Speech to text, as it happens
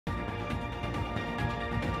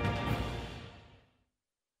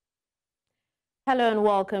Hello and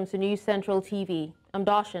welcome to News Central TV. I'm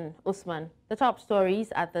Darshan Usman. The top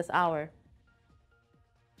stories at this hour.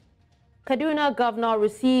 Kaduna governor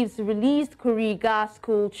receives released Kuriga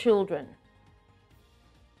school children.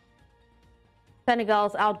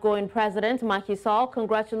 Senegal's outgoing president Macky Sall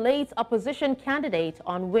congratulates opposition candidate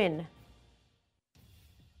on win.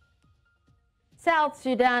 South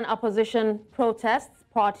Sudan opposition protests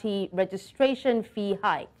party registration fee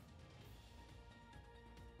hike.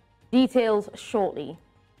 Details shortly.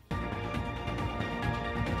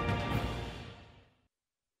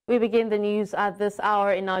 We begin the news at this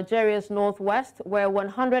hour in Nigeria's northwest, where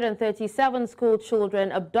 137 school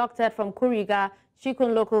children abducted from Kuriga,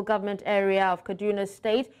 Shikun local government area of Kaduna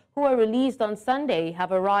State, who were released on Sunday,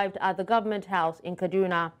 have arrived at the government house in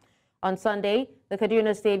Kaduna. On Sunday, the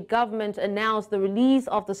Kaduna State government announced the release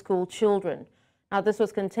of the school children. Now, this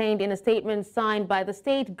was contained in a statement signed by the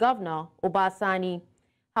state governor, Obasani.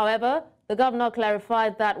 However, the governor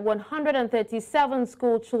clarified that 137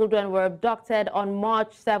 school children were abducted on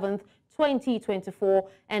March 7, 2024,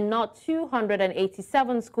 and not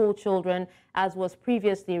 287 school children, as was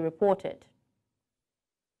previously reported.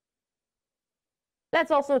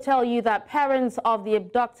 Let's also tell you that parents of the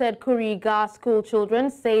abducted Kuriga school children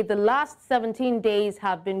say the last 17 days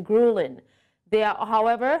have been grueling. They are,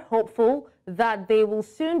 however, hopeful that they will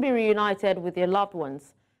soon be reunited with their loved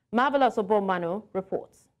ones. Marvelous Obomano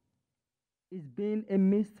reports. It's been a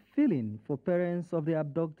mixed feeling for parents of the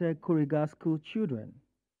abducted Kuriga school children.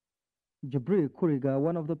 Jibril Kuriga,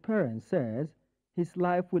 one of the parents, says his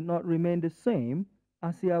life will not remain the same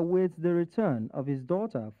as he awaits the return of his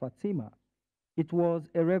daughter Fatima. It was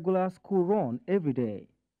a regular school run every day,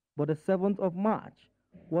 but the 7th of March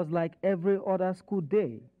was like every other school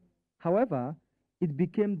day. However, it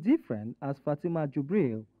became different as Fatima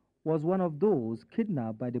Jibril was one of those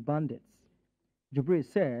kidnapped by the bandits. Jibril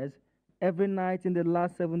says every night in the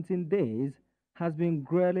last 17 days has been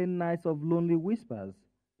grueling nights of lonely whispers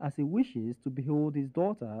as he wishes to behold his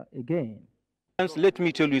daughter again. Let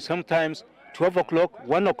me tell you, sometimes 12 o'clock,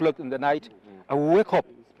 1 o'clock in the night, I will wake up.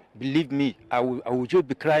 Believe me, I will just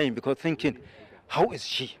be crying because thinking, how is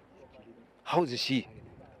she? How is she?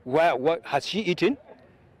 What has she eaten?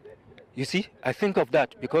 You see, I think of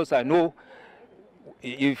that because I know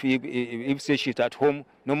if say she's at home,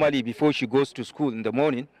 normally before she goes to school in the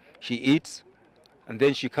morning, she eats, and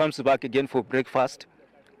then she comes back again for breakfast,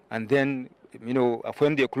 and then, you know,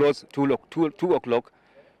 when they close 2 o'clock,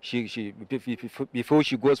 she before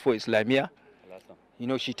she goes for Islamia, you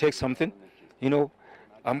know, she takes something, you know.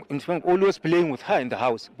 I'm in fact always playing with her in the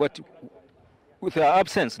house, but with her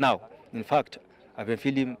absence now, in fact, I've been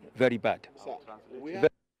feeling very bad.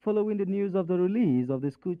 Following the news of the release of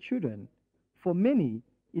the school children, for many,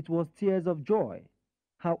 it was tears of joy.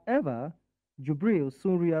 However, Jibril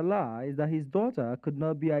soon realized that his daughter could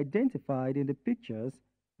not be identified in the pictures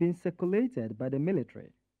being circulated by the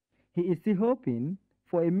military. He is still hoping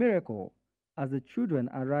for a miracle as the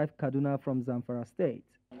children arrive Kaduna from Zamfara State.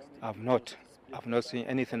 I've not seen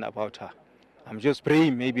anything about her. I'm just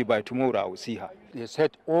praying maybe by tomorrow I will see her. They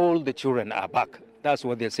said all the children are back. That's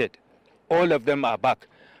what they said. All of them are back.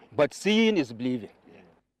 But seeing is believing.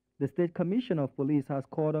 The State Commissioner of Police has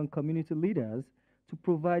called on community leaders to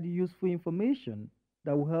provide useful information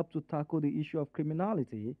that will help to tackle the issue of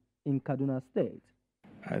criminality in Kaduna State.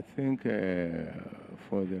 I think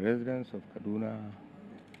for the residents of Kaduna,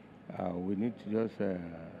 we need to just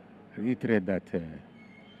reiterate that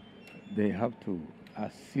they have to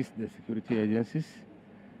assist the security agencies.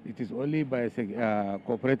 It is only by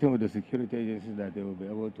cooperating with the security agencies that they will be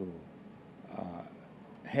able to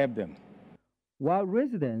help them. While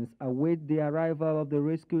residents await the arrival of the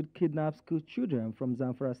rescued kidnapped school children from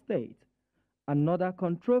Zamfara State, another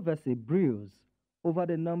controversy brews over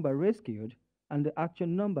the number rescued and the actual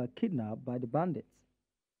number kidnapped by the bandits.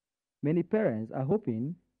 Many parents are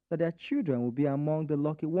hoping that their children will be among the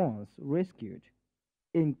lucky ones rescued.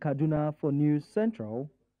 In Kaduna for News Central,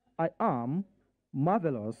 I am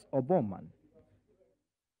Marvelous Oboman.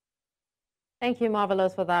 Thank you,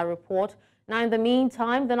 Marvelous, for that report. Now, in the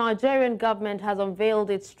meantime, the Nigerian government has unveiled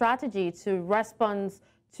its strategy to respond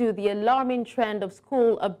to the alarming trend of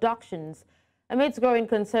school abductions. Amidst growing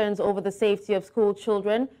concerns over the safety of school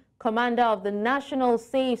children, Commander of the National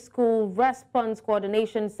Safe School Response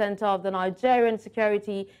Coordination Center of the Nigerian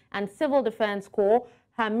Security and Civil Defense Corps,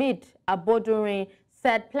 Hamid Abodunrin,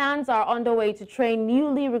 said plans are underway to train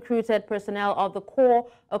newly recruited personnel of the Corps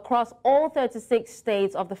across all 36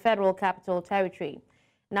 states of the Federal Capital Territory.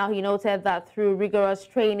 Now, he noted that through rigorous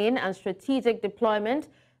training and strategic deployment,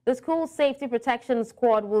 The school safety protection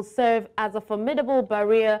squad will serve as a formidable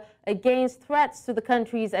barrier against threats to the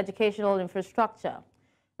country's educational infrastructure.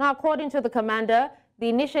 Now, according to the commander, the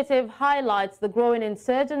initiative highlights the growing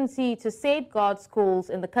insurgency to safeguard schools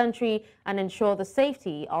in the country and ensure the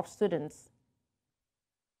safety of students.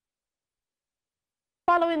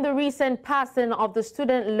 Following the recent passing of the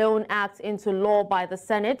Student Loan Act into law by the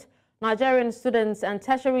Senate, Nigerian students and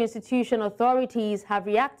tertiary institution authorities have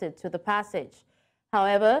reacted to the passage.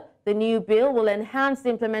 However, the new bill will enhance the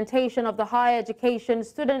implementation of the higher education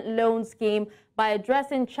student loan scheme by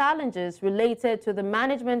addressing challenges related to the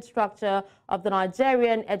management structure of the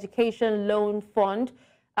Nigerian Education Loan Fund,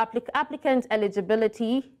 applicant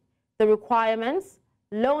eligibility, the requirements,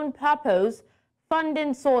 loan purpose,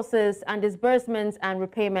 funding sources, and disbursements and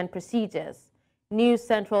repayment procedures. News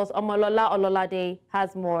Central's Omolola Ololade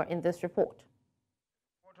has more in this report.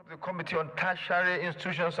 The Committee on Tertiary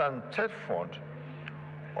Institutions and Third Fund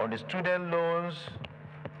on the Student Loans,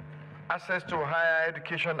 Access to Higher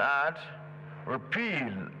Education Act, Repeal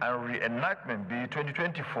and Reenactment Bill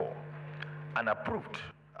 2024, and approved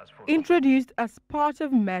as follows. Introduced as part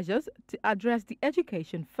of measures to address the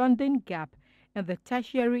education funding gap in the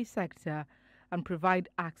tertiary sector and provide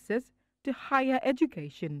access to higher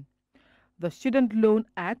education. The Student Loan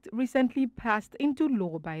Act, recently passed into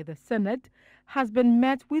law by the Senate, has been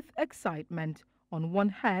met with excitement on one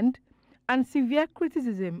hand and severe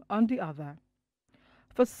criticism on the other.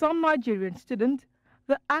 For some Nigerian students,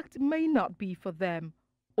 the act may not be for them,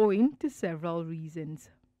 owing to several reasons.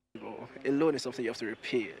 A loan is something you have to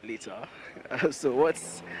repay later. So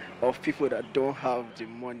what's of people that don't have the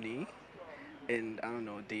money and, I don't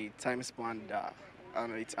know, the time span that, I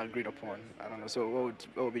don't know, it's agreed upon? I don't know. So what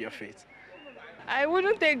would be your fate? I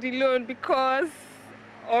wouldn't take the loan because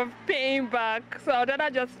of paying back. So I'd rather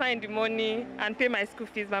just find the money and pay my school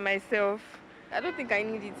fees by myself. I don't think I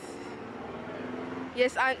need it.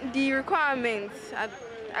 Yes, and the requirements,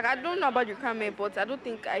 I don't know about the requirement, but I don't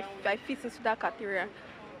think I fit into that criteria.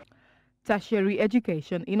 Tertiary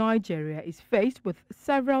education in Nigeria is faced with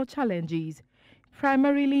several challenges,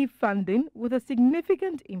 primarily funding, with a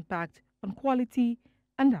significant impact on quality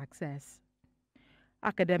and access.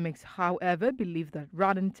 Academics, however, believe that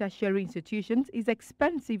running tertiary institutions is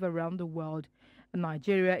expensive around the world, and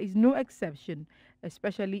Nigeria is no exception,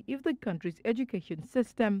 especially if the country's education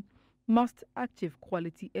system must achieve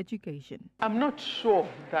quality education. I'm not sure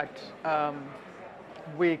that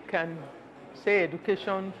we can say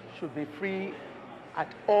education should be free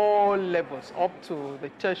at all levels, up to the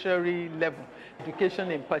tertiary level. Education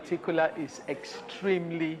in particular is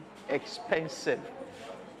extremely expensive.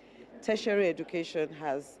 Tertiary education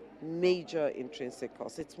has major intrinsic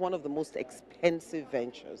costs. It's one of the most expensive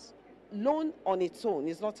ventures. Loan on its own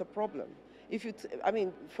is not a problem. If you,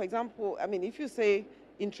 for example, if you say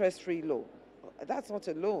interest-free loan, that's not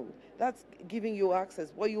a loan. That's giving you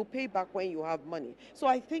access. Well, you pay back when you have money. So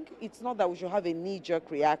I think it's not that we should have a knee-jerk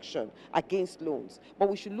reaction against loans, but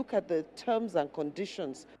we should look at the terms and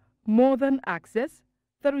conditions. More than access,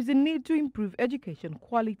 there is a need to improve education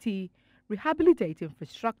quality, rehabilitate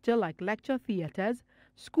infrastructure like lecture theatres,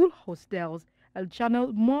 school hostels, and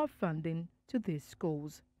channel more funding to these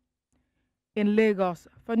schools. In Lagos,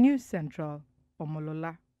 for News Central,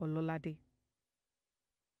 Omolola Ololade.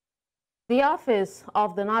 The Office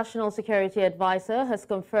of the National Security Advisor has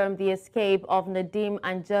confirmed the escape of Nadeem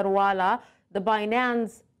Anjarwalla, the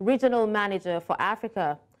Binance Regional Manager for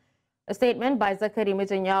Africa. A statement by Zakari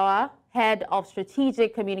Mijinyawa, Head of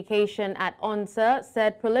Strategic Communication at ONSA,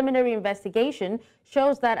 said preliminary investigation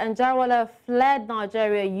shows that Anjarwalla fled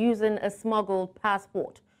Nigeria using a smuggled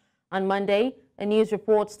passport. On Monday, a news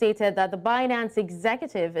report stated that the Binance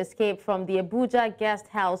executive escaped from the Abuja guest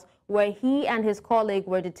house where he and his colleague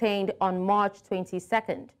were detained on March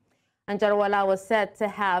 22nd. Anjarwalla was said to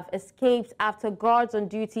have escaped after guards on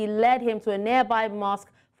duty led him to a nearby mosque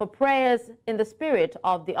for prayers in the spirit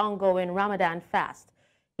of the ongoing Ramadan fast.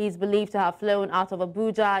 He's believed to have flown out of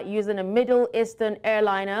Abuja using a Middle Eastern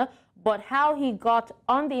airliner, but how he got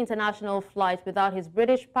on the international flight without his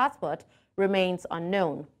British passport remains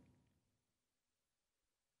unknown.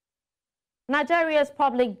 Nigeria's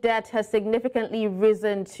public debt has significantly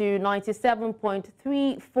risen to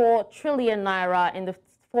 97.34 trillion naira in the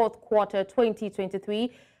fourth quarter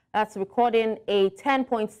 2023. That's recording a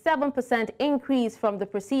 10.7% increase from the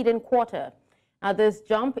preceding quarter. Now, this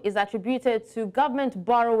jump is attributed to government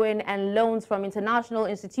borrowing and loans from international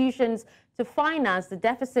institutions to finance the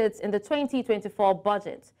deficits in the 2024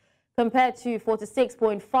 budget. Compared to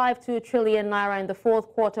 46.52 trillion naira in the fourth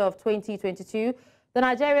quarter of 2022, the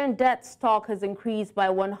Nigerian debt stock has increased by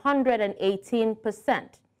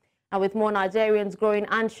 118%. And with more Nigerians growing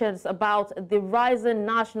anxious about the rising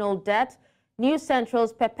national debt, News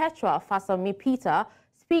Central's Perpetua Fasami Peter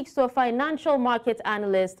speaks to a financial market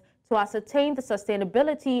analyst to ascertain the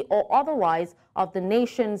sustainability or otherwise of the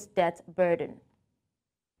nation's debt burden.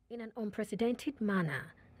 In an unprecedented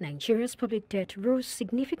manner, Nigeria's public debt rose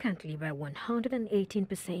significantly by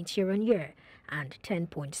 118% year-on-year and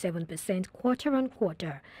 10.7%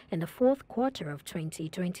 quarter-on-quarter in the fourth quarter of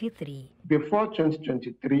 2023. Before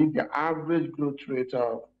 2023, the average growth rate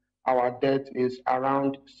of our debt is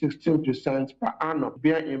around 16% per annum.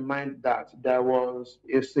 Bear in mind that there was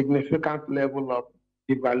a significant level of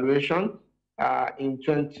devaluation in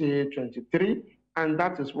 2023, and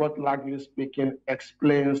that is what, largely speaking,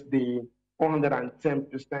 explains the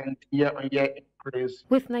 410% year-on-year increase.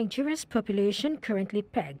 With Nigeria's population currently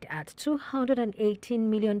pegged at 218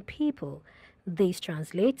 million people, this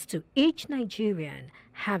translates to each Nigerian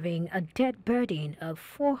having a debt burden of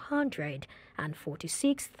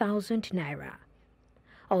 446,000 naira.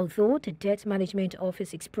 Although the Debt Management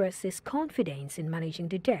Office expresses confidence in managing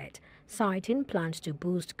the debt, citing plans to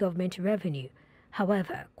boost government revenue,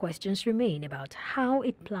 however, questions remain about how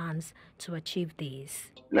it plans to achieve this.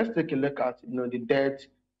 Let's take a look at the debt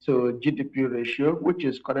to GDP ratio, which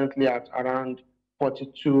is currently at around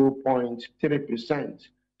 42.3%.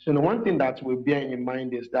 So the one thing that we bear in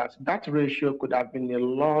mind is that that ratio could have been a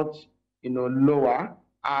lot lower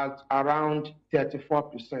at around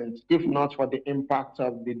 34%, if not for the impact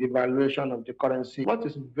of the devaluation of the currency. What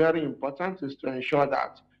is very important is to ensure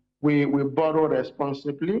that we borrow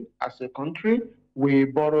responsibly as a country. We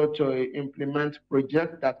borrow to implement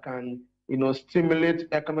projects that can stimulate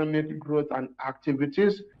economic growth and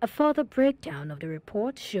activities. A further breakdown of the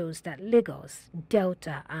report shows that Lagos,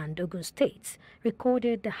 Delta and Ogun states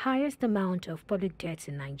recorded the highest amount of public debts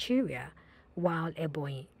in Nigeria, while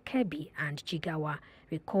Ebonyi, Kebbi and Jigawa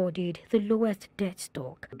recorded the lowest debt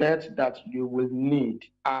stock. Debt that you will need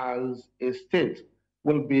as a state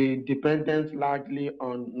will be dependent largely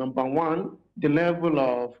on, number one, the level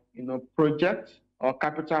of projects or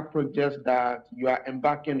capital projects that you are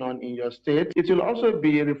embarking on in your state. It will also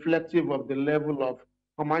be reflective of the level of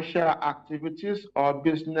commercial activities or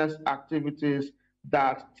business activities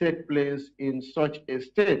that take place in such a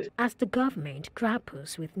state. As the government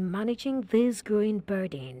grapples with managing this growing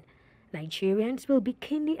burden, Nigerians will be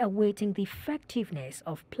keenly awaiting the effectiveness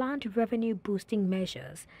of planned revenue-boosting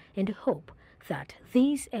measures in the hope that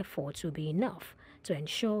these efforts will be enough to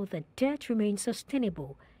ensure that debt remains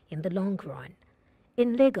sustainable in the long run.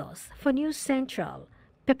 In Lagos, for News Central,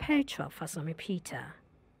 Perpetua Fasami Peter.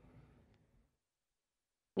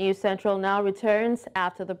 News Central now returns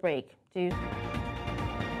after the break.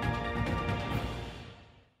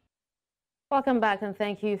 Welcome back and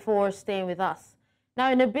thank you for staying with us. Now,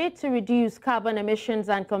 in a bid to reduce carbon emissions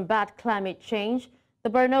and combat climate change, the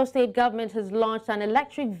Borno State government has launched an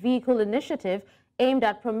electric vehicle initiative aimed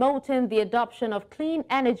at promoting the adoption of clean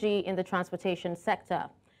energy in the transportation sector.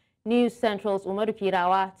 News Central's Umaru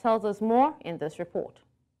Pirawa tells us more in this report.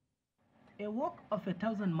 A walk of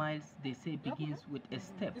 1,000 miles, they say, begins with a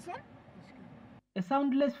step. A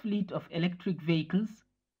soundless fleet of electric vehicles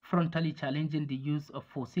frontally challenging the use of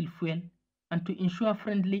fossil fuel and to ensure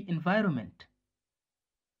friendly environment.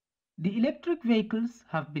 The electric vehicles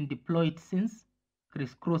have been deployed since,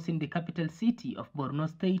 crisscrossing the capital city of Borno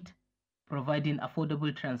State, providing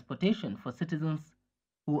affordable transportation for citizens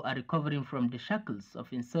who are recovering from the shackles of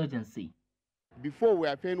insurgency. Before we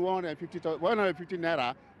are paying 150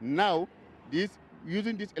 naira, now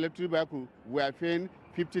using this electric vehicle, we are paying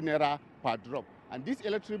 50 naira per drop. And this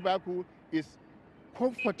electric vehicle is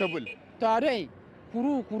comfortable.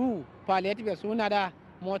 Kuru, palliative sunada,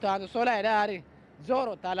 motor solar dare,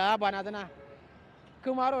 zoro tala banadana.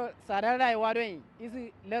 Kumaro sarada wadoing is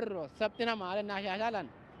lerro, septina mare nashalan.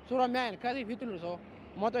 Suraman, Kasi Fituluso,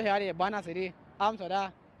 Moto Shari, Banasiri,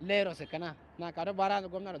 Amsoda, Lero Sekana, Nakado Bara,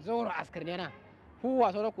 Governor Zoro Askarina, who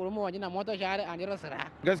was all Kurumo in a Moto Shari and Yerosara.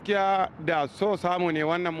 Gaskiya da so samu ne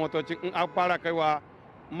wannan motocin in an fara kaiwa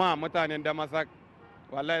ma mutanen Damasak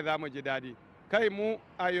wallahi za mu ji dadi. Kai mu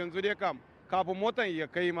a yanzu dai kam kafin motan ya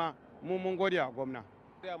kai ma mu mun gode a gwamna.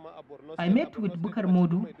 I met with Bukar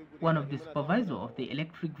Modu, one of the supervisors of the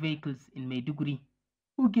electric vehicles in Maiduguri,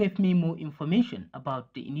 who gave me more information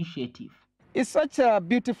about the initiative. It's such a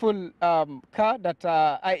beautiful car that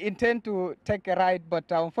I intend to take a ride, but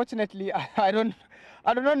unfortunately I do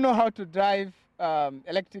not know how to drive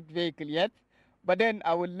electric vehicle yet. But then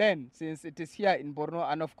I will learn since it is here in Borno,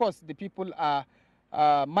 and of course the people are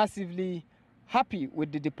massively happy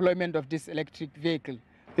with the deployment of this electric vehicle.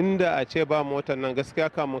 Inda a ce ba motar nan gaskiya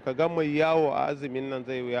kamun ka ga mai yawo a azumin nan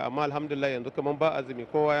zai wuya, amma alhamdulillah yanzu kaman ba azumi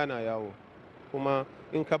kowa yana yawo. Kuma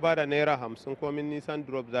in ka bada naira 50 komin nisan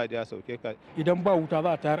drop za a sauke ka. Idan ba wuta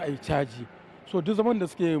za a tayar a yi caji. So duk zaman da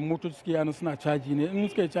suke motoci suke yana suna caji ne, in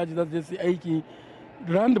suka yi caji za su je su yi aiki.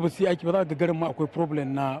 Ran da ba su yi aiki ba za ga garin ma akwai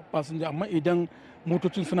problem na fasinja, amma idan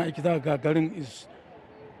motocin suna aiki za ga garin is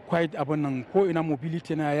quite abin nan, ko ina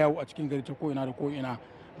mobility na yawo a cikin gari ta ko ina da ko ina.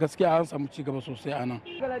 Gaskiya an samu ci gaba sosai a nan.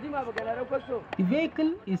 The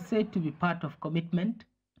vehicle is said to be part of commitment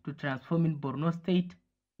to transforming Borno State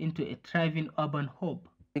into a thriving urban hub.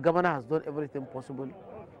 The governor has done everything possible.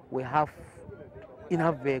 We have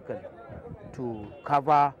enough vehicle to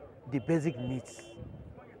cover the basic needs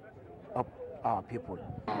of our people.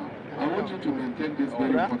 I want you to maintain this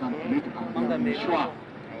very important lead and ensure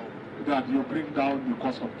that you bring down the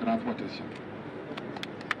cost of transportation.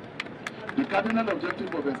 The cardinal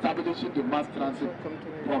objective of establishing the mass transit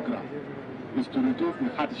program is to reduce the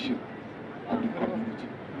hardship of the community.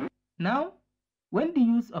 Now, when the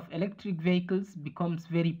use of electric vehicles becomes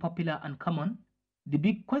very popular and common, the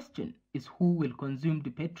big question is who will consume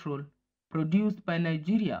the petrol produced by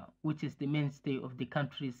Nigeria, which is the mainstay of the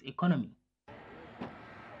country's economy.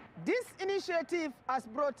 This initiative has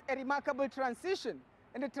brought a remarkable transition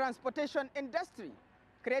in the transportation industry,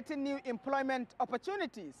 creating new employment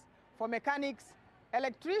opportunities for mechanics,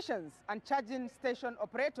 electricians, and charging station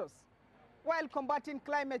operators. While combating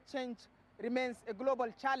climate change remains a global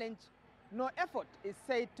challenge, no effort is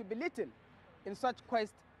said to be little in such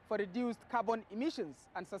quest for reduced carbon emissions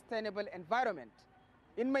and sustainable environment.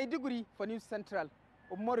 In Maiduguri, for News Central,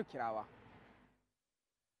 Umaru Kirawa.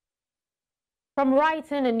 From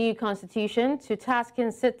writing a new constitution to tasking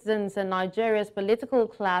citizens in Nigeria's political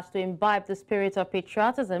class to imbibe the spirit of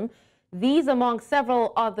patriotism, these, among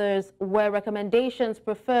several others, were recommendations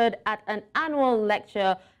preferred at an annual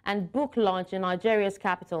lecture and book launch in Nigeria's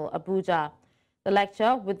capital, Abuja. The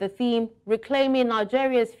lecture, with the theme Reclaiming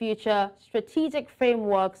Nigeria's Future, Strategic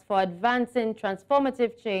Frameworks for Advancing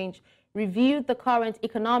Transformative Change, reviewed the current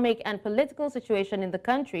economic and political situation in the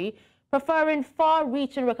country, preferring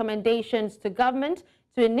far-reaching recommendations to government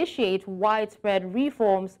to initiate widespread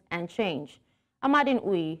reforms and change. Amadin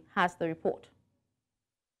Uyi has the report.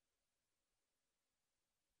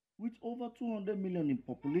 With over 200 million in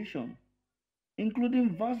population,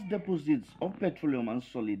 including vast deposits of petroleum and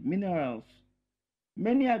solid minerals,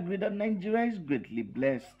 many agree that Nigeria is greatly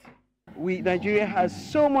blessed. Nigeria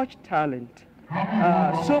has so much talent,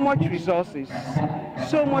 so much resources,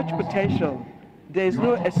 so much potential. There is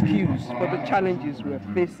no excuse for the challenges we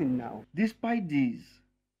are facing now. Despite these,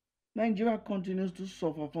 Nigeria continues to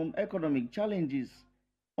suffer from economic challenges,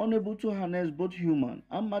 unable to harness both human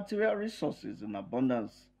and material resources in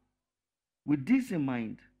abundance. With this in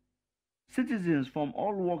mind, citizens from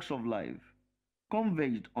all walks of life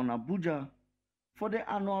converged on Abuja for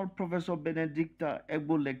the annual Professor Benedicta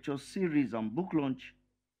Egbo Lecture Series and book launch,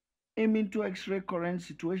 aiming to x-ray current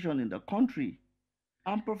situation in the country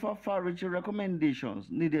and provide far-reaching recommendations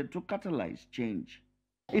needed to catalyze change.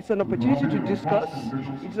 It's an opportunity to discuss,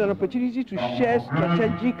 it's an opportunity to share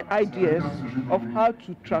strategic ideas of how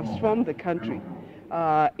to transform the country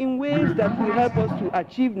in ways that will help us to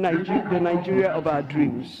achieve the Nigeria of our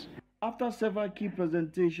dreams. After several key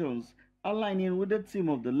presentations aligning with the theme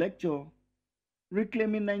of the lecture,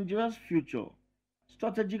 Reclaiming Nigeria's Future,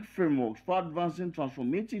 Strategic Frameworks for Advancing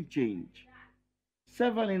Transformative Change,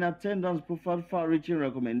 several in attendance preferred far-reaching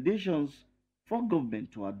recommendations for government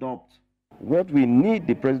to adopt. What we need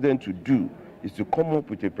the president to do is to come up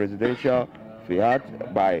with a presidential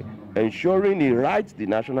fiat by ensuring he writes the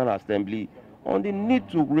National Assembly on the need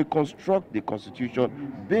to reconstruct the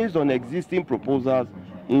constitution based on existing proposals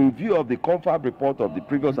in view of the confab report of the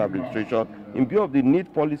previous administration, in view of the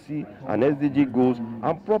need policy and SDG goals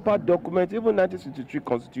and proper documents. Even 1963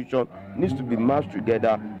 constitution needs to be mashed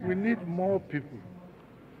together. We need more people.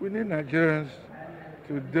 We need Nigerians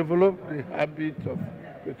to develop the habit of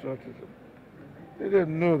patriotism. They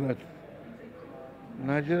don't know that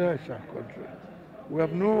Nigeria is our country. We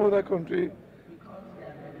have no other country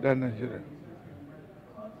than Nigeria.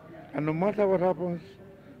 And no matter what happens,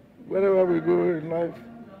 wherever we go in life,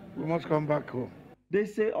 we must come back home. They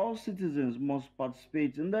say all citizens must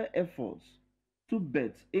participate in their efforts to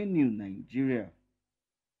bet a new Nigeria.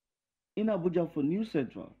 In Abuja for News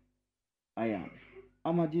Central, I am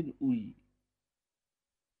Amadin Uyi.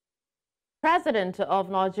 President of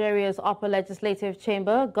Nigeria's Upper Legislative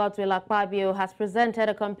Chamber, Godswill Akpabio, has presented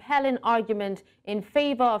a compelling argument in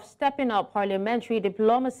favor of stepping up parliamentary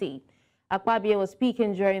diplomacy. Akpabio was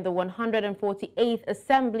speaking during the 148th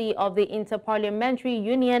Assembly of the Interparliamentary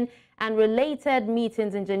Union and related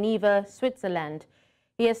meetings in Geneva, Switzerland.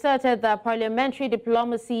 He asserted that parliamentary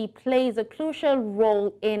diplomacy plays a crucial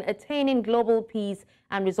role in attaining global peace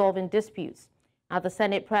and resolving disputes. Now, the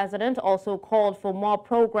Senate President also called for more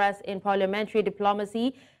progress in parliamentary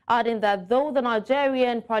diplomacy, adding that though the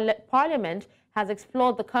Nigerian Parliament has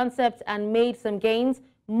explored the concept and made some gains,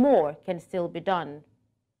 more can still be done.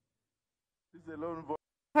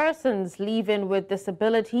 Persons living with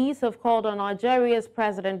disabilities have called on Nigeria's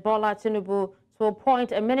President Bola Tinubu to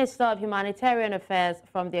appoint a Minister of Humanitarian Affairs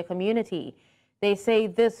from their community. They say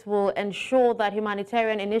this will ensure that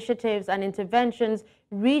humanitarian initiatives and interventions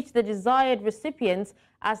reach the desired recipients,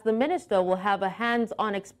 as the minister will have a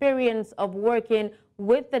hands-on experience of working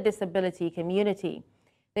with the disability community.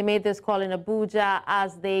 They made this call in Abuja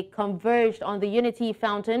as they converged on the Unity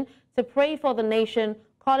Fountain to pray for the nation,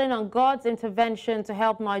 calling on God's intervention to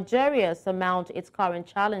help Nigeria surmount its current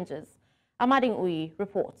challenges. Amading Uyi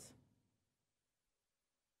reports.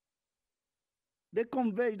 They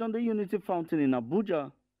converged on the Unity Fountain in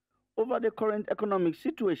Abuja over the current economic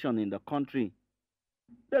situation in the country.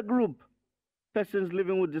 The group, persons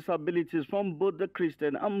living with disabilities from both the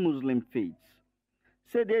Christian and Muslim faiths,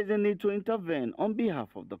 said there is a need to intervene on behalf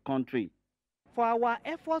of the country. For our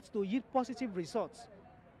efforts to yield positive results,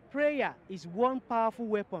 prayer is one powerful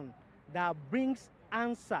weapon that brings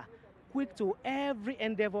answer quick to every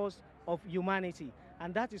endeavors of humanity.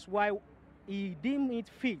 And that is why he deemed it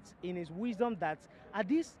fit in his wisdom that at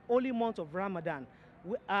this holy month of Ramadan,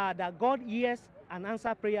 that God hears and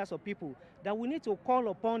answers prayers of people, that we need to call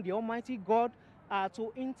upon the Almighty God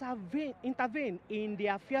to intervene in the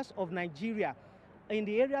affairs of Nigeria, in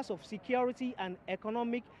the areas of security and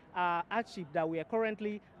economic hardship that we are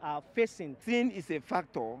currently facing. Sin is a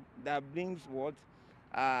factor that brings what?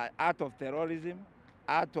 Out of terrorism,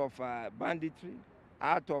 out of banditry,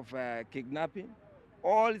 out of kidnapping.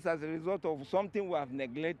 All is as a result of something we have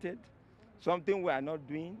neglected, something we are not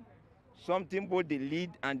doing, something both the lead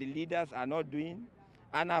and the leaders are not doing,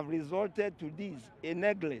 and have resulted to this, a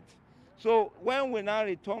neglect. So when we now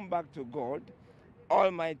return back to God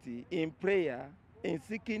Almighty in prayer, in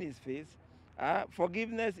seeking His face,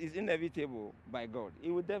 forgiveness is inevitable by God. He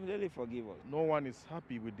will definitely forgive us. No one is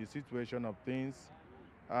happy with the situation of things,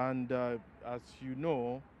 and as you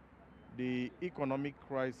know, the economic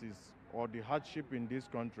crisis or the hardship in this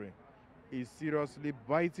country is seriously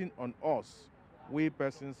biting on us, we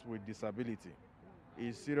persons with disability.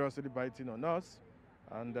 It's seriously biting on us,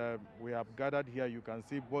 and we have gathered here. You can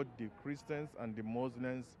see both the Christians and the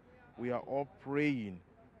Muslims. We are all praying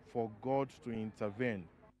for God to intervene.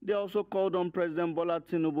 They also called on President Bola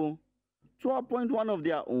Tinubu to appoint one of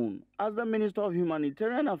their own as the Minister of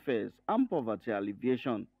Humanitarian Affairs and Poverty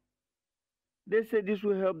Alleviation. They say this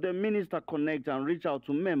will help the minister connect and reach out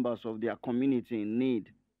to members of their community in need.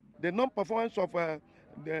 The non-performance of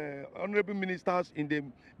the honorable ministers in the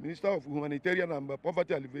Minister of Humanitarian and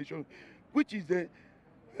Poverty Alleviation, which is the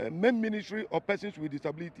main ministry of persons with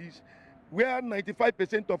disabilities, where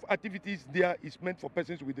 95% of activities there is meant for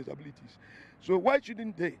persons with disabilities. So why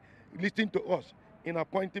shouldn't they listen to us in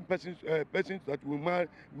appointing persons that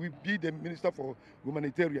will be the Minister for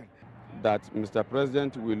Humanitarian? That Mr.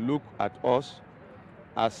 President will look at us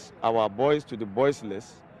as our voice to the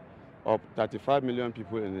voiceless of 35 million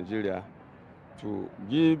people in Nigeria, to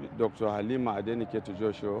give Dr. Halima Adenike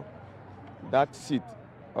Joshua that seat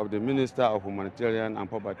of the Minister of Humanitarian and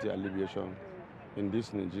Poverty Alleviation in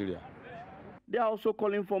this Nigeria. They are also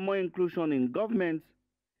calling for more inclusion in government,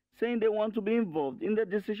 saying they want to be involved in the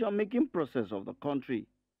decision-making process of the country.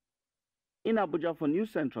 In Abuja for News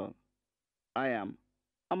Central, I am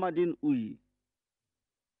Amadin Uyi.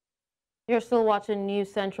 You're still watching News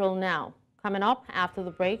Central now. Coming up after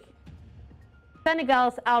the break,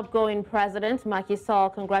 Senegal's outgoing president, Macky Sall,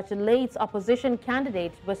 congratulates opposition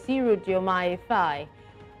candidate Bassirou Diomaye Faye.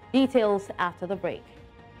 Details after the break.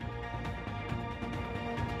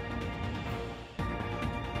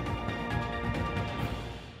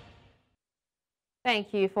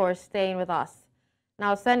 Thank you for staying with us.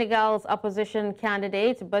 Now, Senegal's opposition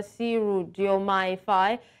candidate, Bassirou Diomaye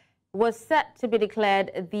Faye, was set to be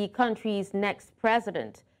declared the country's next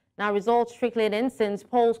president. Now, results trickling in since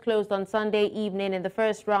polls closed on Sunday evening in the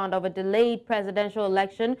first round of a delayed presidential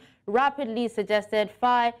election rapidly suggested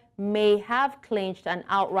Faye may have clinched an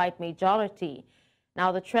outright majority.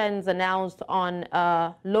 Now, the trends announced on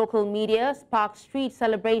local media sparked street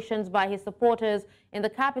celebrations by his supporters in the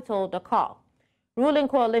capital, Dakar. Ruling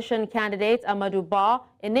coalition candidate Amadou Ba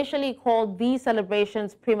initially called these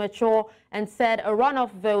celebrations premature and said a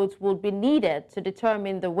runoff vote would be needed to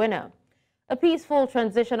determine the winner. A peaceful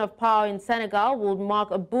transition of power in Senegal will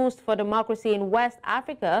mark a boost for democracy in West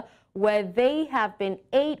Africa, where there have been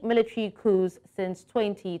 8 military coups since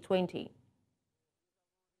 2020.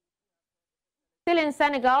 Still in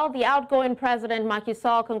Senegal, the outgoing President Macky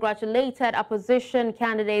Sall congratulated opposition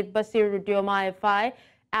candidate Bassirou Diomaye Faye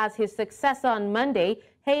as his successor on Monday,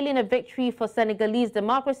 hailing a victory for Senegalese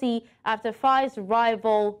democracy after Faye's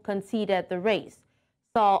rival conceded the race.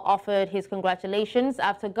 Sall offered his congratulations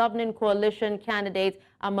after governing coalition candidate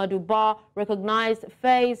Amadou Ba recognized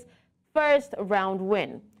Faye's first-round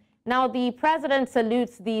win. Now, the president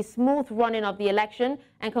salutes the smooth running of the election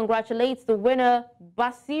and congratulates the winner,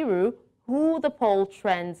 Bassirou, who the poll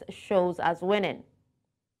trends shows as winning.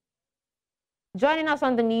 Joining us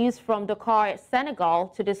on the news from Dakar, Senegal,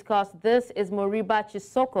 to discuss this is Moriba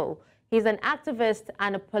Chisoko. He's an activist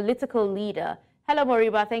and a political leader. Hello,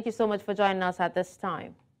 Moriba. Thank you so much for joining us at this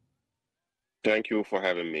time. Thank you for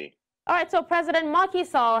having me. All right, so President Macky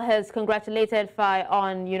Sall has congratulated Faye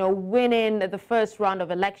on, winning the first round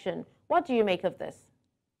of election. What do you make of this?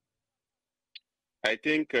 I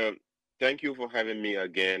think, thank you for having me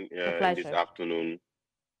again this afternoon.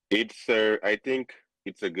 I think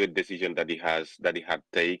it's a good decision that he had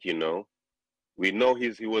taken, We know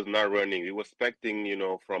he was not running. We were expecting,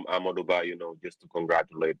 from Amadou Ba, just to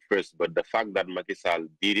congratulate first. But the fact that Macky Sall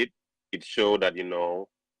did it, it showed that,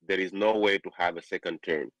 there is no way to have a second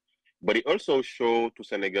term. But it also showed to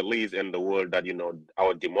Senegalese and the world that,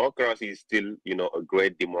 our democracy is still, a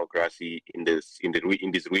great democracy in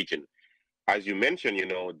this region. As you mentioned,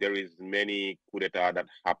 there is many coup d'etat that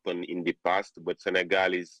happened in the past, but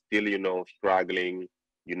Senegal is still, struggling,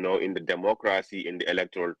 in the democracy, in the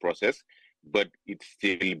electoral process. But it's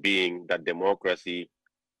still being that democracy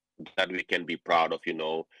that we can be proud of,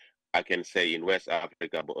 I can say in West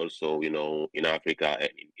Africa, but also, in Africa and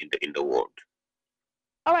in the world.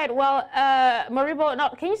 All right, well, Moriba, now,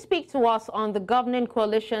 can you speak to us on the governing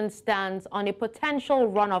coalition stance on a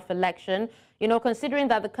potential runoff election, considering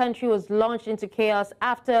that the country was launched into chaos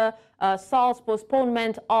after Sall's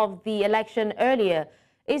postponement of the election earlier?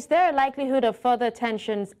 Is there a likelihood of further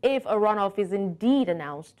tensions if a runoff is indeed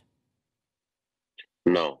announced?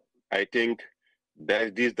 No, I think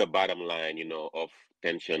that is the bottom line, of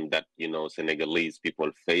tension that, Senegalese people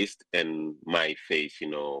faced and might face,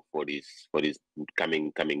 for these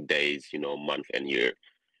coming days, month and year.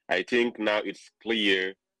 I think now it's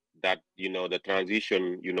clear that, the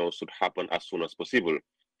transition, should happen as soon as possible.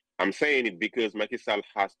 I'm saying it because Macky Sall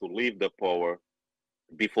has to leave the power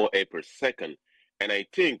before April 2nd. And I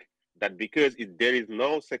think that because there is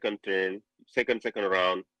no second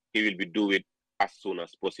round, he will do it as soon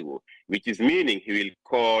as possible, which is meaning he will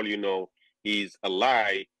call, his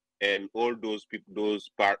ally and all those people,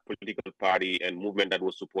 political party and movement that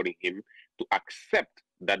was supporting him to accept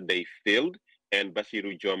that they failed and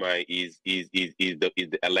Bassirou Diomaye is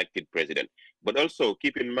the elected president. But also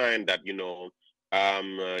keep in mind that,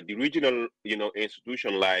 the regional,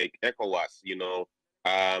 institution like ECOWAS,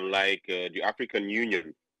 like the African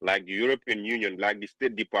Union, like the European Union, like the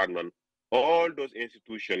State Department, all those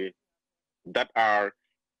institutions that are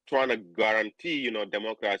trying to guarantee,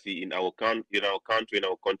 democracy in our country, in our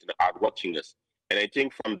continent, are watching us. And I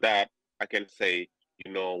think from that, I can say,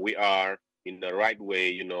 we are in the right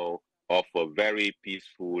way, of a very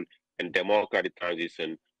peaceful and democratic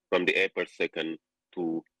transition from the April 2nd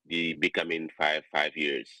to the becoming five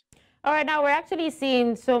years. All right, now we're actually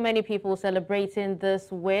seeing so many people celebrating this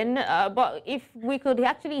win, but if we could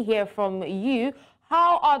actually hear from you,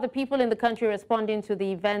 how are the people in the country responding to the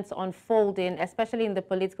events unfolding, especially in the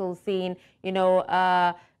political scene?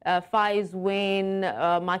 Faye's win,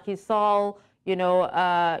 Macky Sall,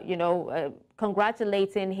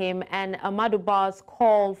 congratulating him, and Amadou Ba's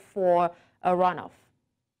call for a runoff.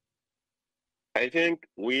 I think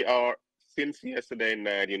we are, since yesterday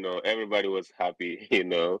night, everybody was happy,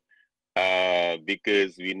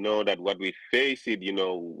 because we know that what we faced, with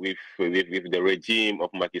the regime of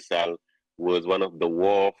Macky Sall was one of the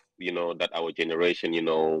worst, that our generation,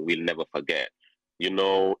 will never forget.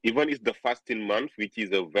 Even it's the fasting month, which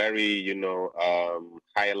is a very,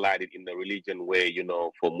 highlighted in the religion way,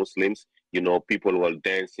 for Muslims, people were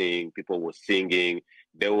dancing, people were singing.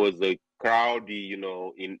 There was a crowd, in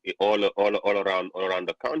all around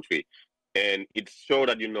the country. And it showed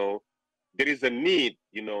that, there is a need,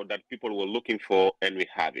 that people were looking for, and we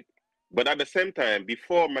have it. But at the same time,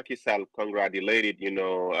 before Macky Sall congratulated,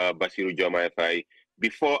 Bassirou Diomaye Faye,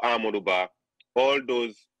 before Amadou Ba, all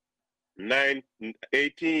those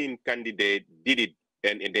 18 candidates did it,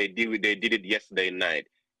 and they did it yesterday night.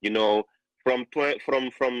 From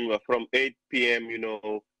 8 p.m.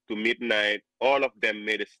 To midnight, all of them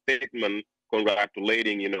made a statement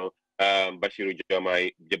congratulating, Bashiru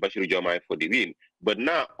Jomai for the win. But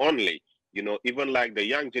not only, even like the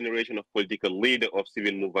young generation of political leader of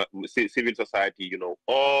civil society,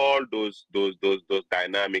 all those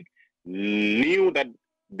dynamic knew that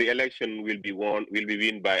the election will be won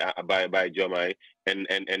by Jomai,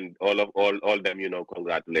 and all them,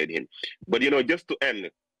 congratulate him. But just to end,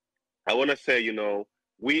 I want to say,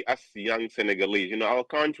 we as young Senegalese, our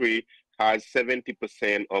country has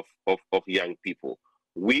 70% of young people.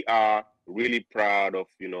 We are really proud of,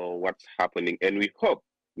 what's happening, and we hope,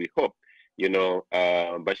 Bashiru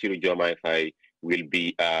Diomaye Faye will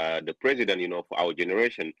be the president, for our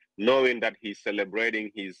generation, knowing that he's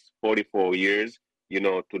celebrating his 44 years,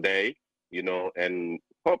 today, and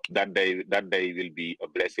hope that day will be a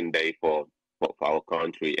blessing day for our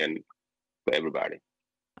country and for everybody.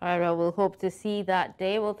 All right, well, we'll hope to see that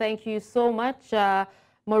day. Well, thank you so much,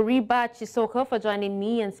 Moriba Chisoko, for joining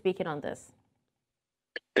me and speaking on this.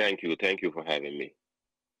 Thank you for having me.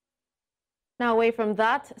 Now, away from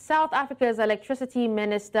that, South Africa's electricity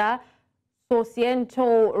minister,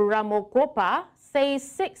 Sosiento Ramokopa, says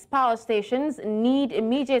 6 power stations need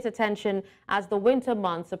immediate attention as the winter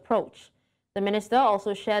months approach. The minister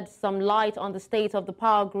also shed some light on the state of the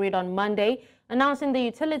power grid on Monday, announcing the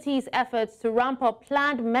utility's efforts to ramp up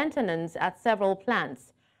planned maintenance at several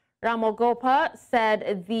plants. Ramogopa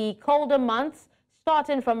said the colder months,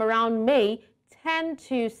 starting from around May, tend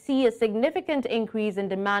to see a significant increase in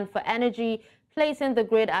demand for energy, placing the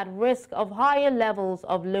grid at risk of higher levels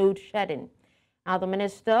of load shedding. Now, the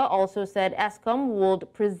minister also said Eskom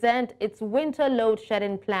would present its winter load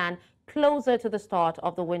shedding plan closer to the start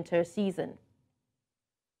of the winter season.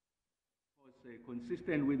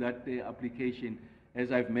 Consistent with that application,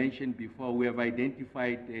 as I've mentioned before, we have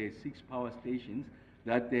identified 6 power stations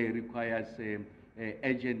that requires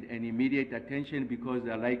urgent and immediate attention because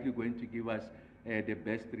they are likely going to give us the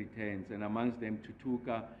best returns. And amongst them,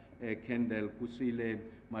 Tutuka, Kendal, Kusile,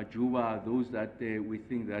 Majuba, those that we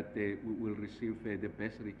think that will receive the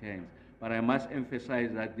best returns. But I must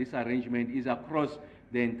emphasize that this arrangement is across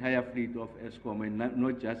the entire fleet of Eskom and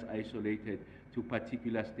not just isolated to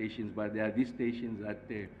particular stations, but there are these stations that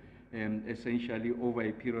essentially over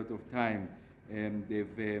a period of time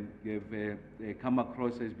they've come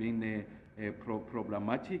across as being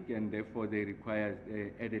problematic, and therefore they require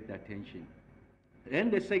added attention.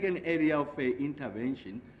 And the second area of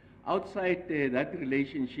intervention, outside that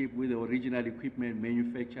relationship with the original equipment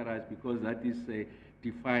manufacturers, because that is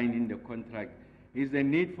defined in the contract, is the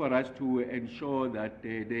need for us to ensure that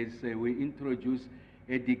we introduce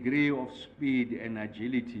a degree of speed and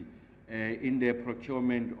agility in the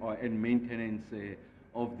procurement and maintenance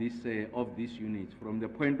of these units, from the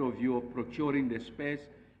point of view of procuring the space,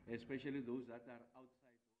 especially those that are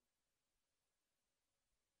outside.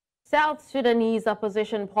 South Sudanese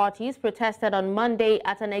opposition parties protested on Monday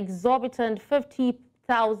at an exorbitant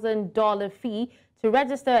 $50,000 fee to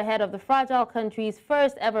register ahead of the fragile country's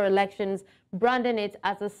first ever elections, branding it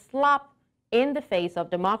as a slap in the face of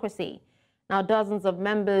democracy. Now, dozens of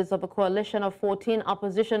members of a coalition of 14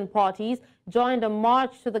 opposition parties joined a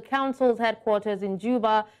march to the council's headquarters in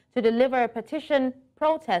Juba to deliver a petition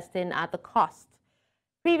protesting at the cost.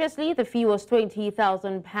 Previously, the fee was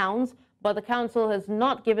 £20,000, but the council has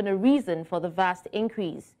not given a reason for the vast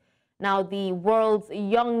increase. Now, the world's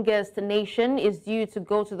youngest nation is due to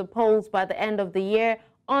go to the polls by the end of the year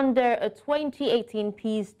under a 2018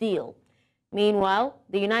 peace deal. Meanwhile,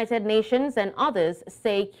 the United Nations and others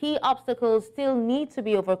say key obstacles still need to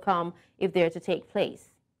be overcome if they're to take place.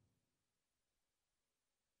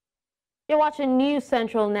 You're watching News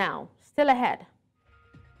Central now. Still ahead.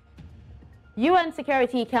 UN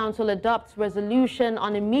Security Council adopts resolution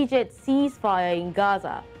on immediate ceasefire in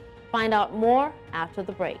Gaza. Find out more after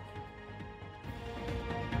the break.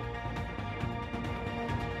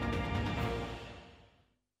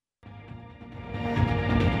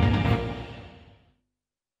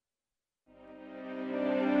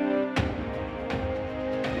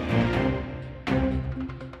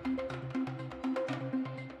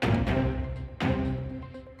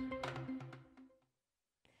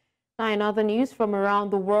 In other news from around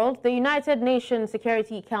the world, the United Nations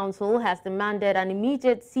Security Council has demanded an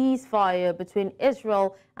immediate ceasefire between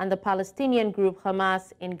Israel and the Palestinian group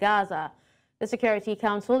Hamas in Gaza. The Security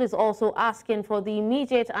Council is also asking for the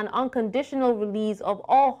immediate and unconditional release of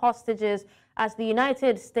all hostages as the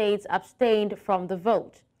United States abstained from the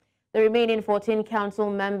vote. The remaining 14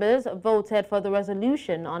 council members voted for the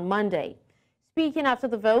resolution on Monday. Speaking after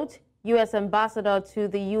the vote, U.S. Ambassador to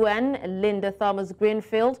the UN, Linda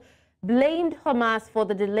Thomas-Greenfield, blamed Hamas for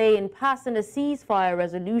the delay in passing a ceasefire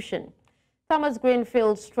resolution. Thomas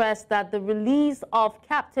Greenfield stressed that the release of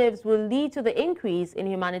captives will lead to the increase in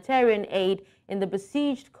humanitarian aid in the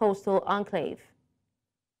besieged coastal enclave.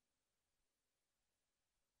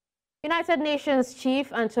 United Nations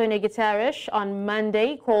Chief Antonio Guterres on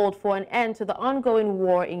Monday called for an end to the ongoing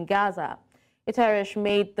war in Gaza. Guterres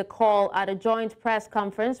made the call at a joint press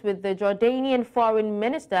conference with the Jordanian Foreign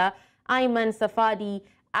Minister Ayman Safadi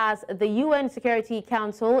as the UN Security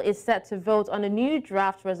Council is set to vote on a new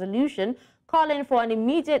draft resolution calling for an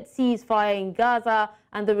immediate ceasefire in Gaza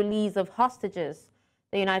and the release of hostages.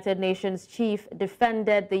 The United Nations chief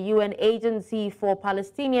defended the UN Agency for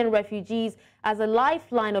Palestinian Refugees as a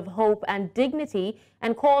lifeline of hope and dignity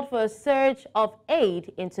and called for a surge of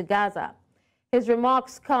aid into Gaza. His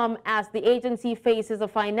remarks come as the agency faces a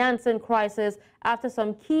financing crisis after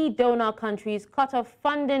some key donor countries cut off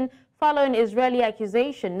funding following Israeli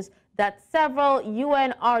accusations that several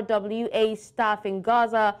UNRWA staff in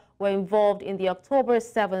Gaza were involved in the October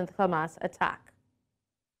 7th Hamas attack.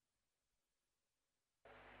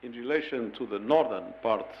 In relation to the northern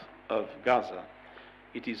part of Gaza,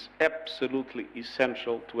 it is absolutely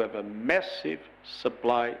essential to have a massive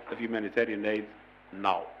supply of humanitarian aid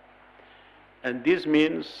now. And this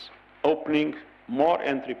means opening more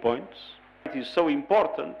entry points. It is so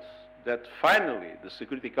important that finally the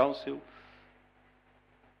Security Council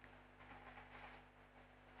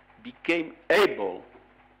became able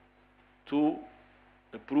to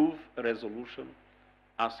approve a resolution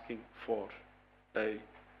asking for a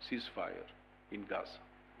ceasefire in Gaza.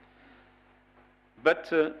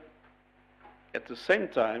 But at the same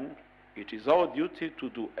time, it is our duty to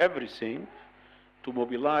do everything to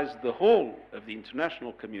mobilize the whole of the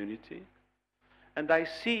international community, and I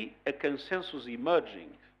see a consensus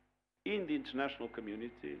emerging in the international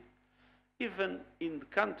community, even in the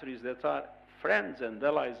countries that are friends and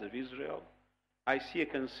allies of Israel. I see a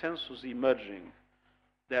consensus emerging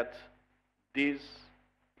that this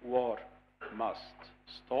war must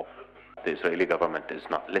stop. The Israeli government is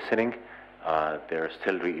not listening. They're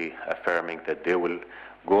still reaffirming that they will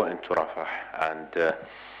go into Rafah, and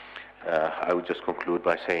I would just conclude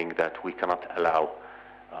by saying that we cannot allow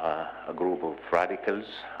a group of radicals,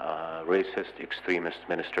 racist, extremist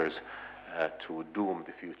ministers to doom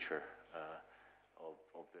the future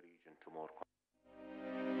of the region to more.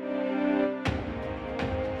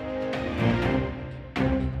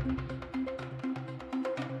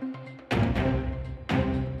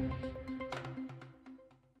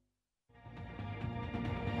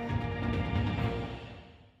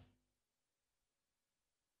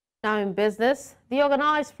 Now in business, the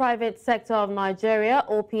Organized Private Sector of Nigeria,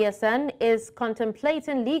 OPSN, is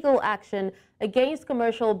contemplating legal action against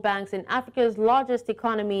commercial banks in Africa's largest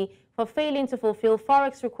economy for failing to fulfill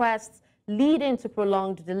forex requests, leading to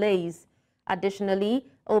prolonged delays. Additionally,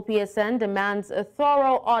 OPSN demands a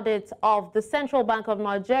thorough audit of the Central Bank of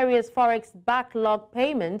Nigeria's forex backlog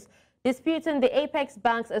payments, disputing the Apex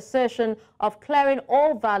Bank's assertion of clearing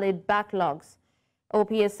all valid backlogs.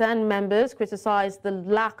 OPSN members criticized the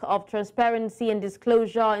lack of transparency and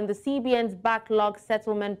disclosure in the CBN's backlog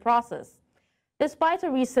settlement process. Despite a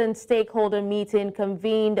recent stakeholder meeting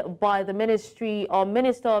convened by the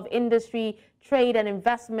Minister of Industry, Trade and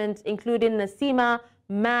Investment, including NASIMA,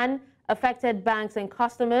 MAN, affected banks and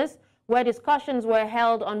customers, where discussions were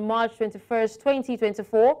held on March 21,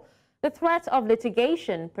 2024, the threat of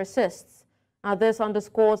litigation persists. Now, this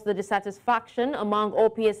underscores the dissatisfaction among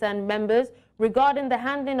OPSN members regarding the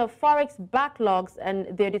handling of forex backlogs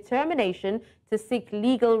and their determination to seek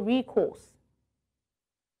legal recourse.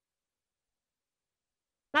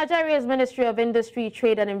 Nigeria's Ministry of Industry,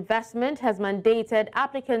 Trade and Investment has mandated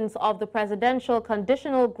applicants of the Presidential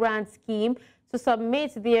Conditional Grant Scheme to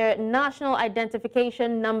submit their National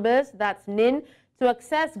Identification Numbers, that's NIN, to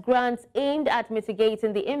access grants aimed at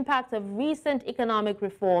mitigating the impact of recent economic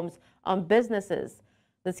reforms on businesses.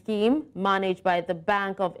 The scheme, managed by the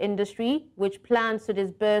Bank of Industry, which plans to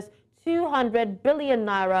disburse 200 billion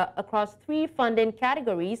naira across 3 funding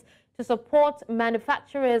categories to support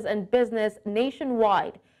manufacturers and business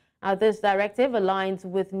nationwide. Now, this directive aligns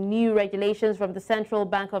with new regulations from the Central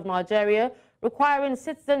Bank of Nigeria, requiring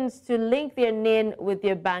citizens to link their NIN with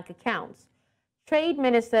their bank accounts. Trade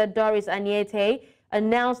Minister Doris Anyete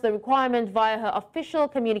announced the requirement via her official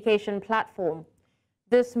communication platform.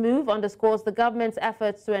 This move underscores the government's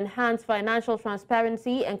efforts to enhance financial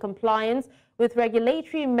transparency and compliance with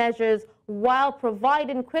regulatory measures while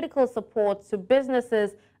providing critical support to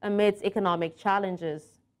businesses amidst economic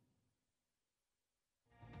challenges.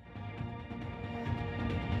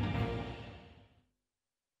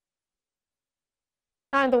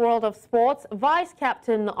 Now in the world of sports,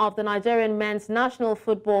 vice-captain of the Nigerian men's national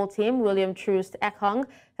football team, William Troost Ekong,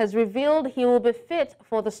 has revealed he will be fit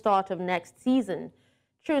for the start of next season.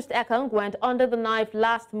 Troost Ekong went under the knife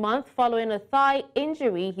last month following a thigh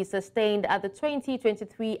injury he sustained at the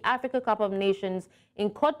 2023 Africa Cup of Nations in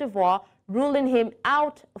Cote d'Ivoire, ruling him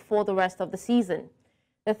out for the rest of the season.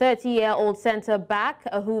 The 30-year-old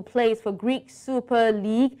centre-back, who plays for Greek Super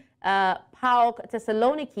League PAOK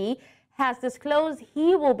Thessaloniki, has disclosed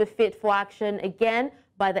he will be fit for action again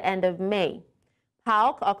by the end of May.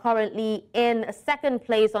 PAOK are currently in second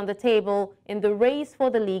place on the table in the race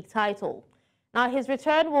for the league title. Now, his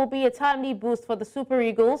return will be a timely boost for the Super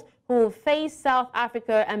Eagles, who will face South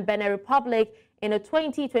Africa and Benin Republic in a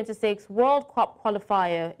 2026 World Cup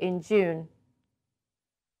qualifier in June.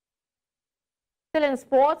 Still in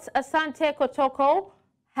sports, Asante Kotoko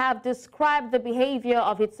have described the behavior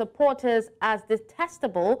of its supporters as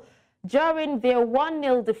detestable during their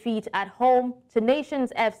 1-0 defeat at home to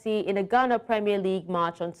Nations FC in a Ghana Premier League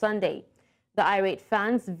match on Sunday. The irate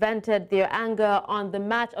fans vented their anger on the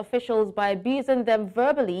match officials by abusing them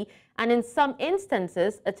verbally and in some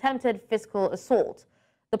instances attempted physical assault.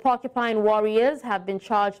 The Porcupine Warriors have been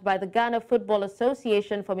charged by the Ghana Football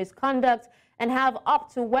Association for misconduct and have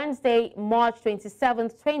up to Wednesday, March 27,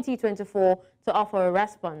 2024 to offer a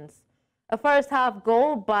response. A first-half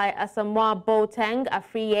goal by Asamoah Boateng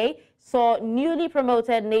Afriye saw newly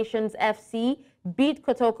promoted Nations FC beat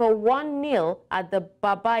Kotoko 1-0 at the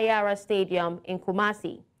Baba Yara Stadium in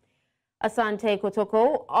Kumasi. Asante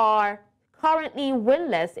Kotoko are currently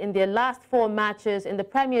winless in their last 4 matches in the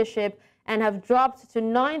Premiership and have dropped to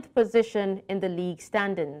 9th position in the league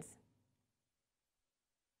standings.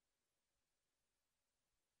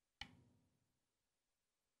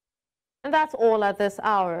 And that's all at this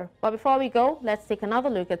hour. But before we go, let's take another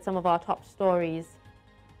look at some of our top stories.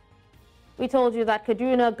 We told you that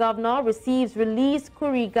Kaduna governor receives released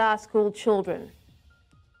Kuriga school children.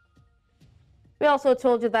 We also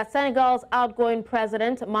told you that Senegal's outgoing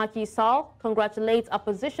president, Macky Sall, congratulates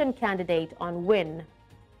opposition candidate on win.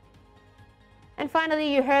 And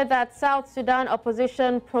finally, you heard that South Sudan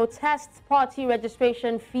opposition protests party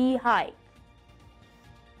registration fee hike.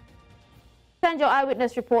 Send your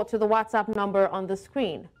eyewitness report to the WhatsApp number on the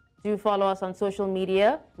screen. Do follow us on social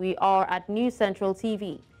media. We are at News Central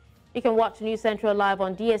TV. You can watch News Central live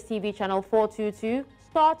on DSTV channel 422,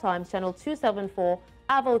 Star Times channel 274,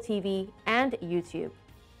 Avo TV, and YouTube.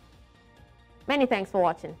 Many thanks for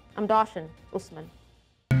watching. I'm Darshan Usman.